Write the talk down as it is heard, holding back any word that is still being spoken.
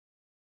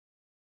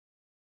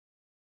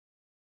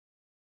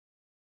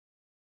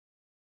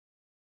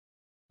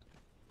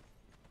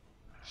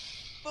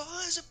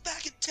Boys are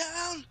back in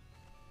town.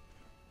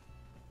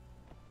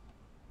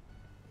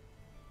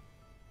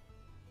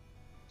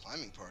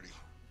 Climbing party.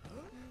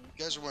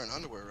 You guys are wearing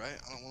underwear, right?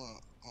 I don't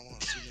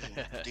want to see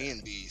them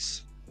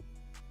D&Bs.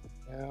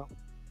 Yeah.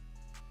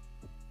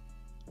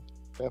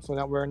 Definitely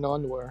not wearing no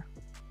underwear.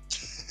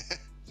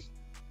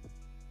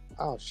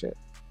 Oh shit.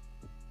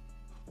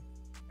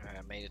 Alright,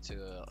 I made it to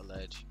a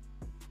ledge.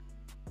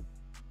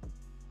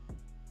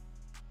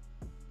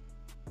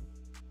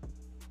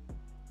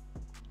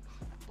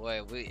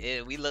 Boy,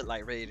 we look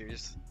like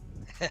raiders.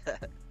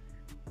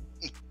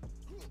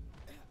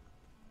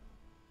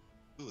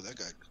 Ooh, that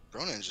guy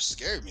Conan just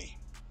scared me.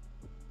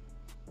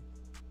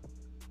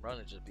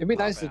 It'd be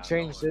nice to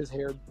change his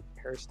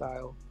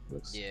hairstyle.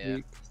 Looks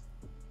weak.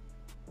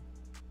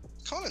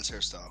 Conan's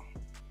hairstyle.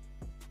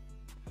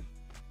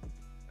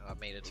 Oh, I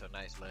made it to a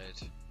nice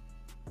ledge.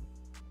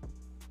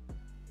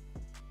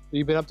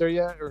 You been up there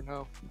yet or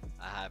no?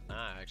 I have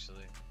not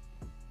actually.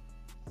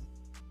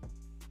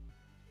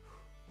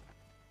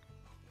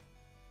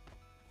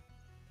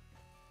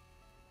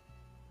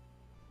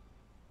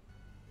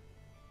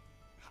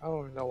 I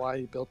don't even know why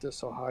he built this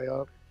so high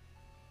up.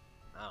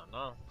 I don't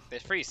know.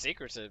 It's pretty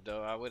secretive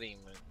though. I wouldn't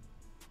even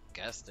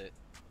guessed it.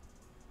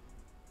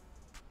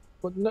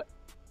 But no,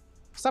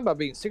 it's not about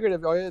being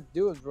secretive. All you have to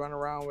do is run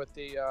around with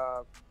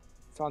the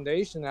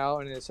foundation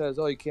out, and it says,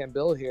 "Oh, you can't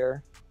build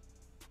here."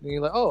 And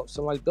you're like, "Oh,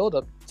 somebody's built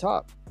up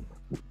top."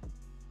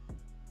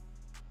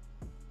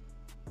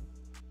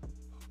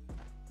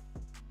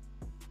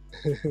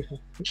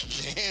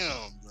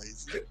 Damn,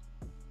 Blaze.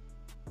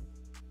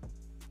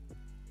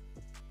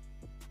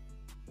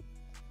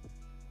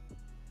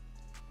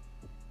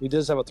 He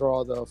does have a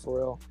throw though, for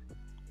real.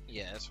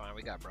 Yeah, that's fine.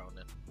 We got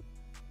Bronin.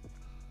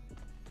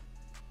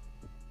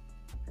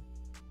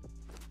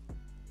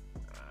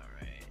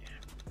 Alright.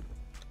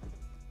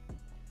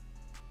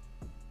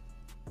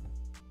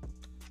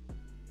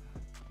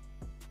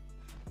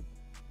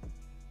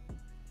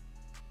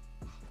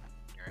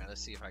 Alright,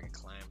 let's see if I can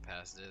climb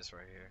past this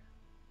right here.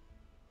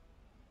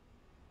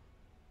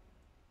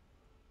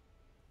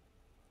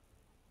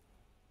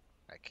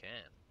 I can.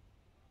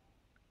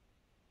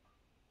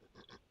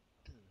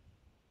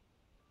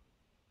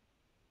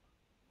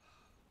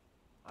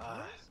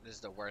 This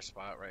is the worst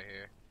spot right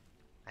here.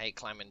 I hate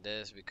climbing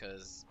this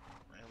because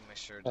I want to make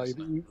sure this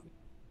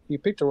you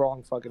picked the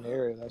wrong fucking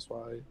area. That's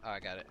why. Oh, I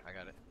got it.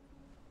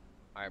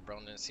 All right,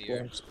 Bronin's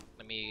here.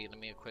 Let me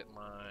equip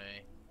my.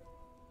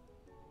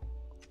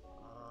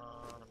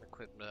 Let me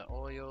equip the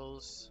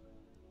oils.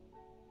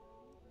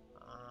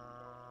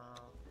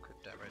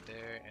 Equip that right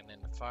there, and then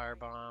the fire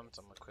bombs.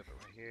 I'm gonna equip it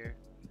right here.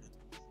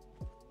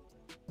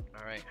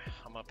 All right,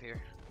 I'm up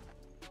here.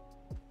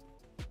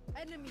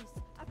 Enemies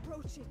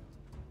approaching.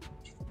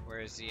 Where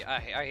is he? I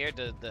hear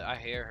I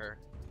hear her.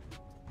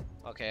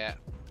 Okay.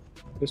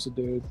 There's a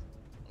dude.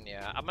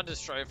 Yeah, I'm gonna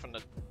destroy it from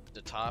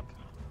the top.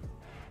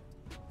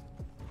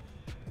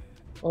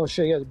 Oh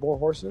shit! He has more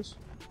horses.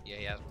 Yeah,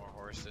 he has more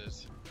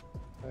horses.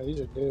 These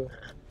are new.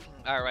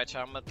 All right,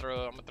 child. I'm gonna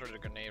throw the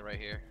grenade right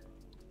here.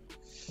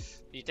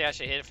 You think I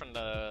should hit it from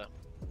the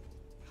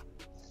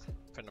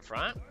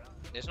front?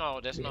 There's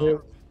no. There's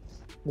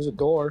a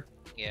door.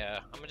 Yeah,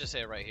 I'm gonna just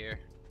hit it right here.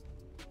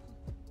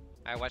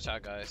 All right, watch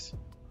out, guys.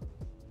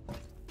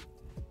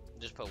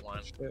 Just put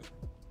one. Shit.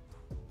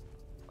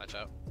 Watch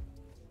out.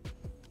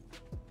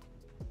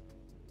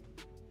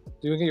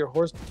 Do you get your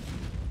horse?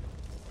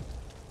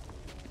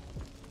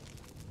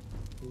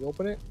 You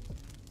open it?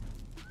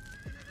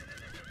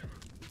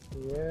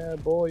 Yeah,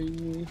 boy.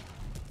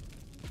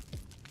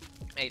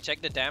 Hey,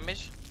 check the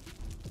damage.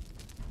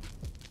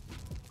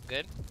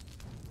 Good.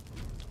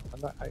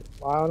 I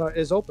don't know.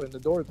 It's open. The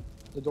door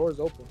is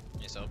open.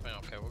 It's open.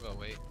 Okay, we'll go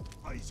wait.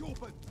 Eyes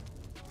open.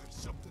 There's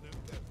something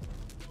out there.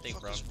 I think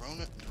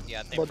Bronin. Yeah,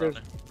 I think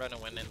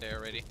Bronin went in there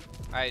already.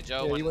 All right,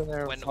 Joe.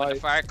 Yeah, when the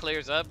fire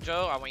clears up,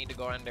 Joe, I want you to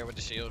go in there with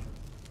the shield.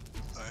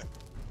 All right.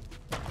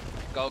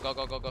 Go.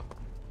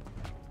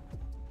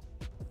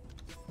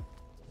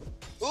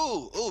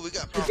 Ooh, we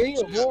got Get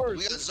your horse.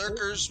 We got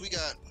Zerkers. We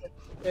got.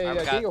 Hey,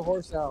 yeah, get your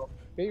horse out.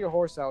 Get your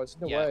horse out. It's in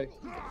the way.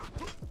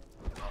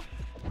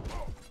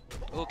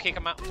 Ooh, kick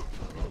him out.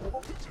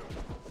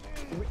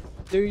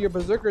 Dude, your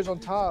berserker's on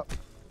top.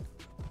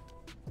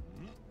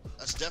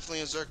 That's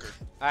definitely a Zerker.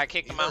 I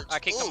kicked him out. I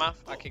kicked him off.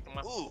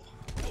 Ooh.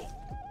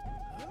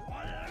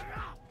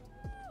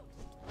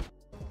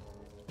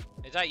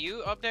 Is that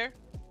you up there?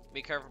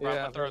 Be careful, bro. Yeah,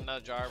 I'm gonna throw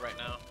another jar right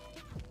now.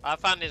 I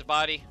found his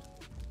body.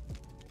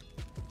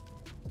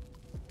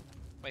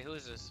 Wait, who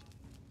is this?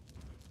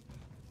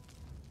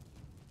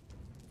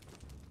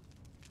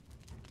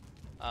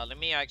 Let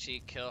me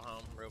actually kill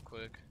him real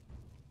quick.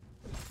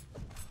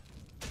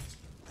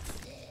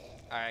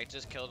 Alright,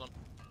 just killed him.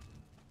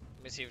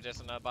 Let me see if there's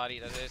another body.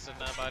 That is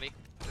another body.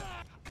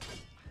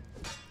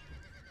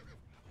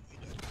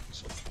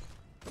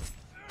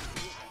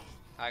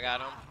 I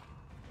got him.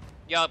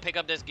 Yo, pick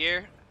up this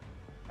gear.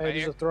 Hey, Right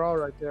there's here. a throw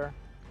right there.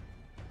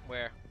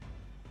 Where?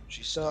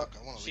 She's stuck.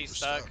 I want to leave her She's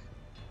stuck.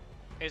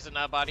 Here's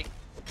another body.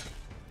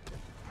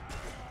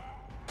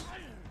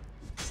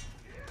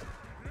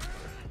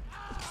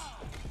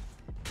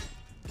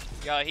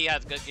 Yo, he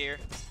has good gear.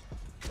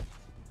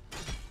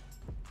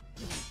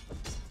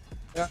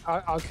 Yeah,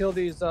 I'll kill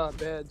these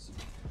beds.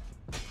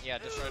 Yeah,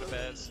 destroy the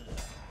beds.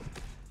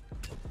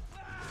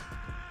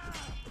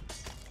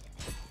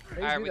 How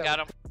you Alright, do we that got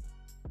him.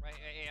 Right,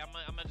 hey,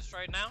 I'm gonna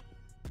destroy it now.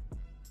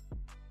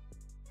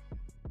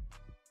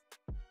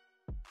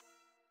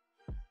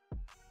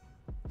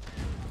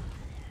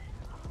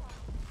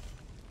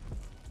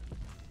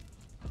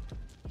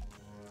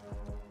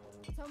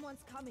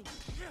 Someone's coming.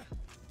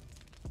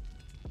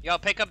 Yo,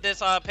 pick up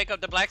this, pick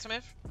up the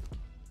blacksmith.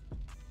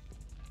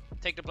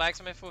 Take the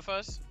blacksmith with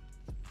us.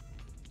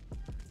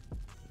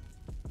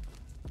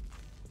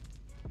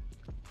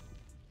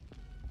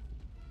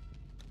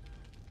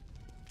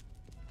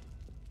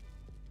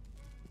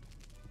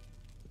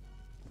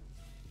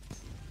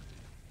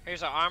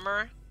 Here's our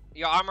armor.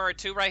 Your armorer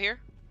 2 right here.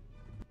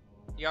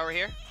 You over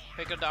here?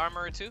 Pick up the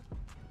armorer 2.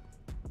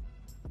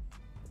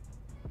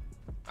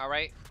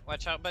 Alright,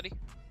 watch out, buddy.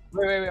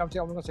 Wait, I'm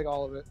gonna take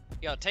all of it.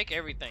 Yo, take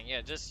everything.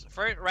 Yeah, just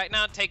for right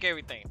now, take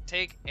everything.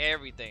 Take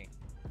everything.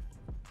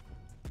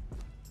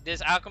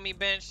 This alchemy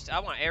bench, I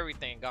want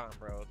everything gone,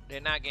 bro.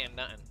 They're not getting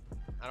nothing.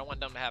 I don't want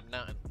them to have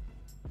nothing.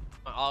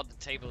 I want all the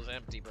tables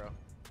empty, bro.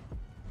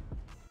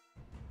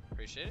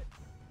 Appreciate it.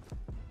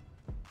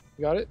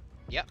 You got it?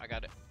 Yep, I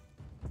got it.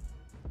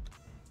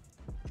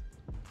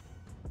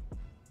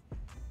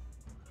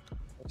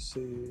 Let's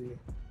see.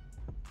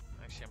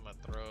 Actually, I'm gonna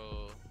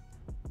throw.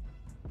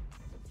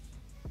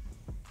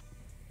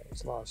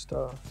 There's a lot of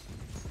stuff.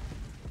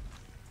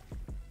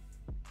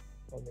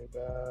 Don't need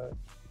that.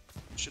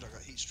 Shit, I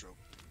got heat stroke.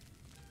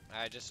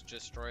 I just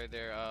destroyed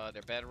their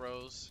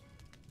bedrolls.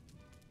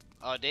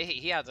 Oh, they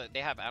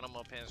have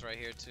animal pens right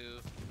here too.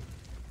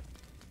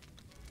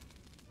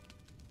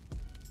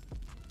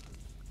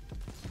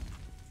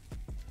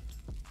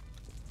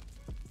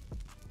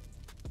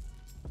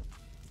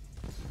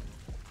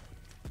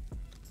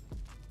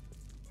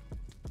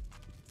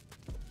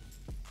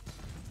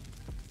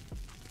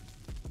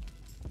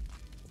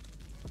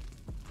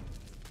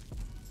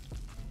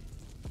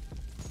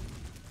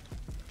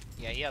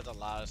 Yeah, he has a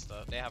lot of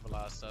stuff. They have a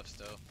lot of stuff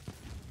still.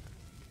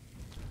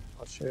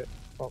 Oh shit.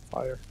 On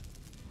fire.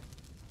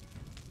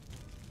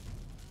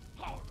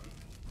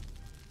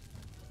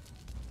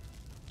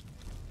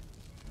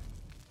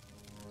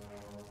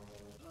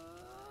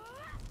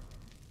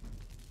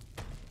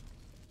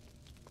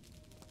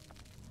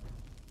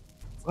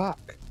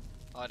 Fuck.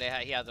 Oh,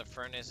 he has a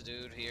furnace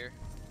dude here.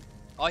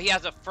 Oh, he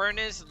has a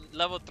furnace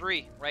level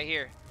 3 right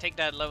here. Take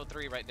that level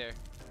 3 right there.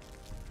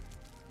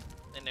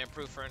 And the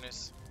improved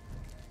furnace.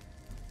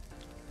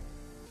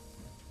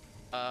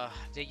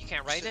 You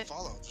can't write it?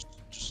 Follow.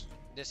 Just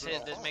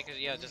Just make it,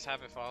 yeah, just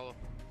have it follow.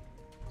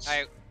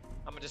 Alright,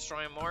 I'm gonna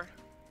destroy him more.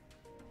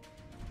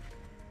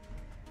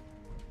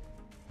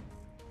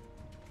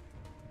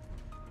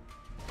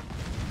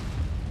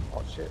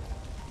 Oh shit.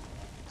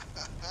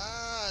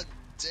 Ah,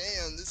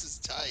 damn, this is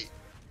tight.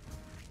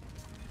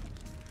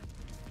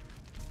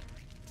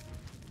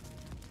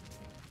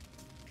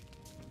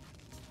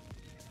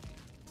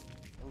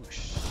 Oh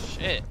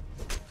shit.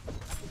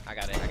 I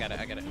got it.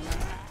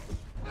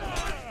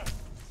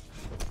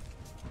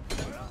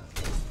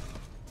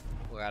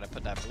 We gotta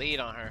put that bleed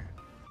on her.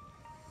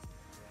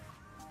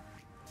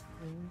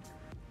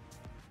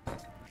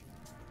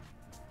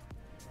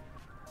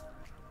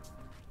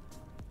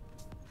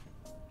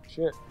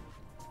 Shit.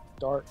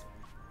 Dark.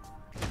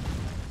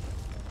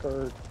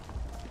 Curd.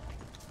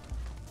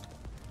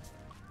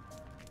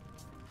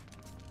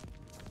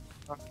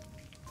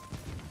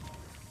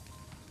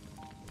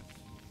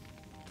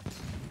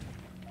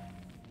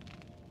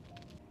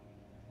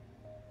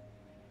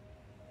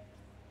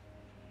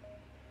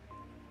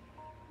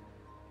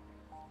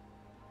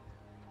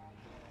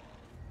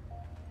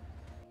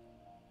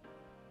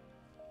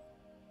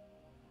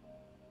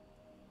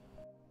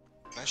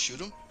 Can I shoot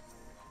him?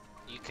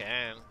 You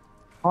can.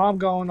 I'm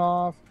going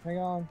off. Hang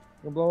on.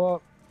 Gonna blow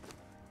up.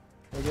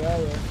 Get out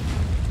of there.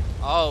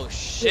 Oh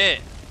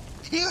shit.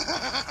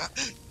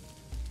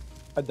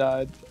 I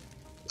died.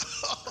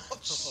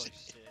 Oh, Oh shit.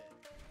 shit.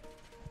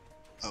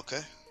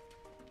 Okay.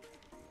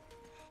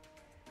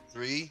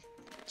 3,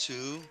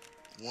 2,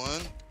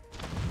 1.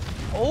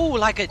 Oh,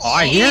 like a G. Oh,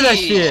 I hear that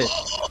shit.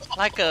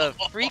 Like a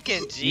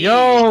freaking G.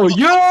 Yo.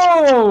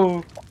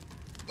 Yo,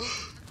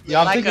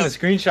 I'm Like taking a a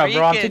screenshot,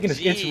 bro. I'm freaking taking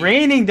it's G.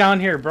 raining down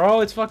here,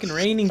 bro. It's fucking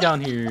raining down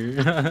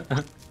here.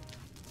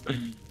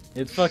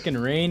 It's fucking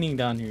raining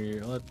down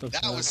here. What the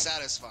That fuck? was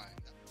satisfying.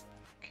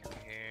 Come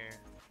here.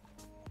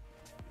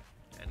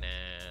 And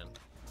then.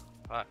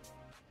 Fuck.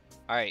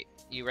 Alright,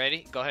 you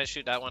ready? Go ahead,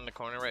 shoot that one in the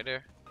corner right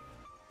there.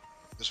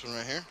 This one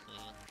right here.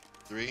 Mhm.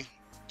 3,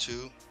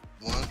 2,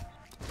 1.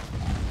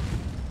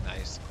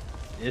 Nice.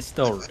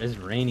 It's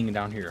raining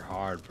down here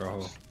hard,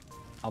 bro.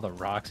 All the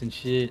rocks and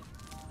shit.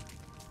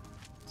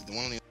 The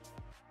one on the.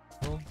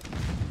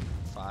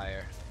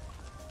 Fire.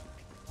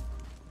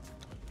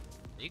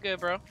 You good,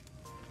 bro?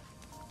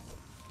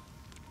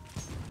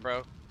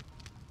 Bro.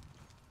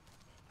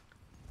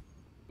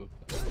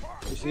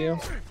 You see him?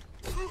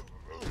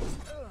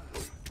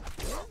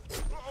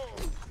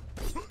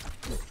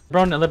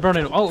 Bronin, let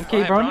Bronin. Oh, okay, Go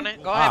ahead, Bronin.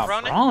 Bronin. Go ahead, Ah,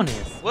 Bronin.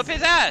 Bronin. Whoop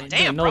his ass.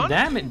 Damn, no Bronin.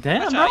 damage.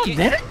 Damn, Watch bro. out,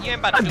 Damn. you ain't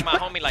about to do my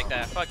homie like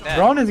that. Fuck that.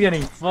 Bronin's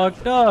getting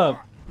fucked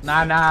up.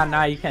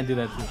 Nah. You can't do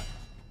that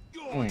too.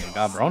 Oh my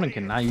god, Bronin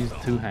cannot use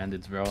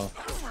two-handeds, bro.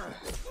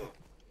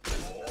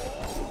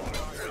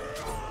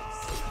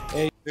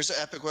 Here's an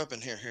epic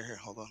weapon. Here.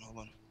 Hold on.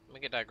 Let me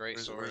get that great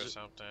Where's it, sword where's or it?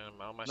 something.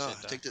 All my No,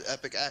 shit down. take the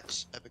epic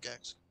axe. Epic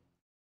axe.